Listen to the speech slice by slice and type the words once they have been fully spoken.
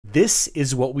This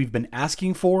is what we've been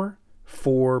asking for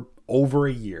over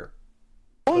a year.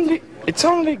 It's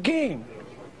only a game.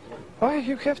 Why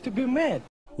you have to be mad?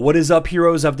 What is up,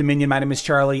 heroes of Dominion? My name is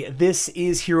Charlie. This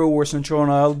is Hero War Central,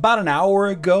 and about an hour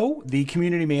ago, the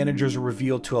community managers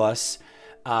revealed to us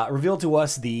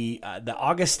the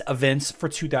August events for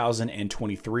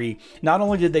 2023. Not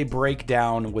only did they break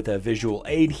down with a visual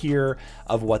aid here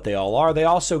of what they all are, they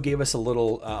also gave us a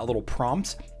little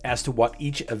prompt as to what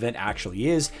each event actually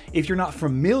is. If you're not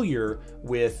familiar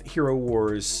with Hero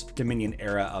Wars Dominion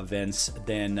era events,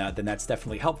 then that's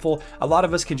definitely helpful. A lot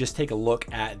of us can just take a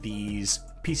look at these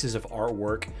pieces of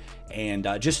artwork and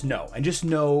just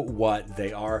know what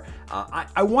they are.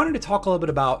 I wanted to talk a little bit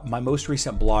about my most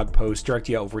recent blog post, direct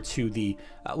you over to the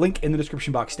link in the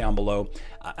description box down below,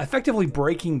 effectively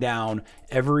breaking down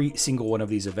every single one of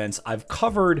these events. I've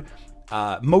covered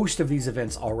most of these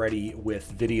events already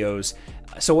with videos.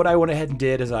 So what I went ahead and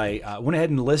did is I went ahead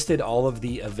and listed all of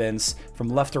the events from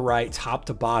left to right, top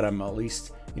to bottom, at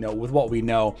least, you know, with what we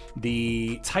know.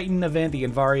 The Titan event, the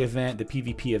Anvari event, the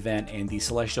PvP event, and the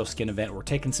Celestial Skin event. We're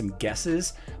taking some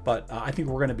guesses, but I think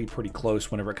we're going to be pretty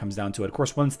close whenever it comes down to it. Of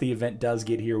course, once the event does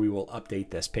get here, we will update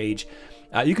this page.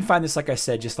 You can find this, like I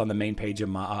said, just on the main page of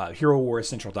my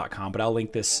HeroWarsCentral.com, but I'll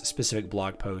link this specific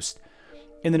blog post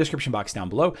in the description box down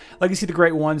below. Legacy of the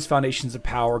Great Ones, Foundations of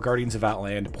Power, Guardians of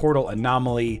Outland, Portal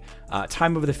Anomaly,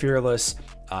 Time of the Fearless,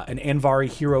 an Anvari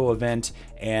Hero event,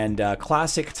 and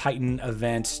Classic Titan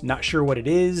event. Not sure what it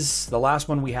is. The last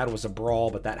one we had was a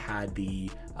Brawl, but that had the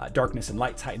Darkness and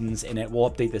Light Titans in it. We'll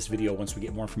update this video once we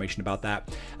get more information about that.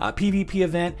 PvP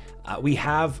event, we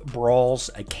have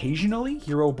Brawls occasionally.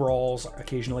 Hero Brawls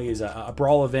occasionally is a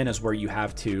Brawl event is where you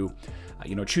have to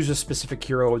choose a specific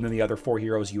hero, and then the other 4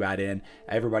 heroes you add in.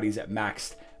 Everybody's at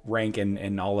maxed rank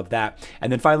and all of that.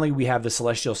 And then finally, we have the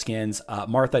Celestial Skins,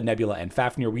 Martha, Nebula, and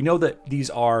Fafnir. We know that these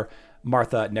are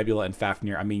Martha, Nebula, and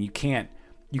Fafnir. I mean, you can't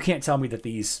tell me that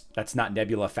that's not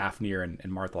Nebula, Fafnir,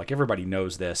 and Martha. Like, everybody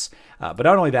knows this. But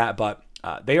not only that, but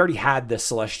they already had the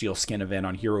Celestial Skin event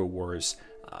on Hero Wars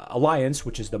Alliance,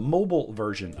 which is the mobile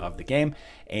version of the game,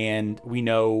 and we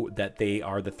know that they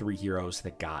are the 3 heroes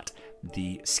that got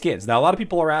the skins. Now, a lot of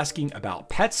people are asking about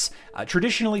pets.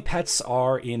 Traditionally, pets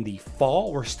are in the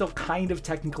fall. We're still kind of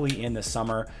technically in the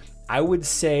summer. I would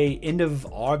say end of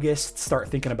August, start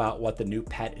thinking about what the new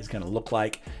pet is going to look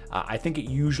like. I think it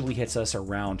usually hits us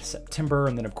around September,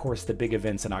 and then of course the big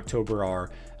events in October are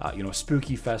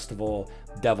Spooky Festival,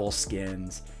 Devil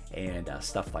Skins, and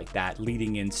stuff like that,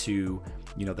 leading into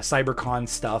the CyberCon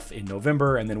stuff in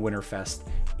November, and then Winterfest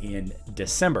in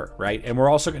December, right? And we're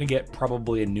also going to get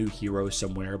probably a new hero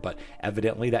somewhere, but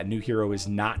evidently that new hero is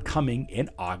not coming in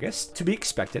August. To be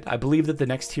expected. I believe that the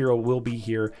next hero will be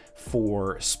here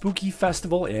for Spooky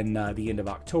Festival in the end of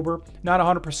October. Not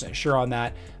 100% sure on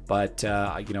that, but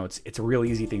it's a real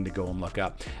easy thing to go and look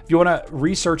up. If you want to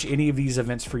research any of these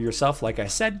events for yourself, like I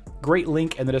said, great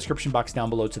link in the description box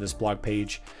down below to this blog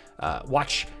page.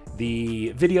 Watch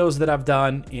the videos that I've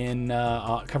done in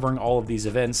covering all of these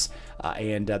events,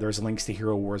 and there's links to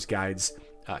Hero Wars guides,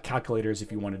 calculators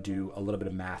if you want to do a little bit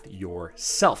of math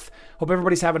yourself. Hope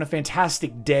everybody's having a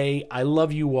fantastic day. I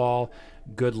love you all.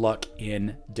 Good luck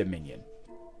in Dominion.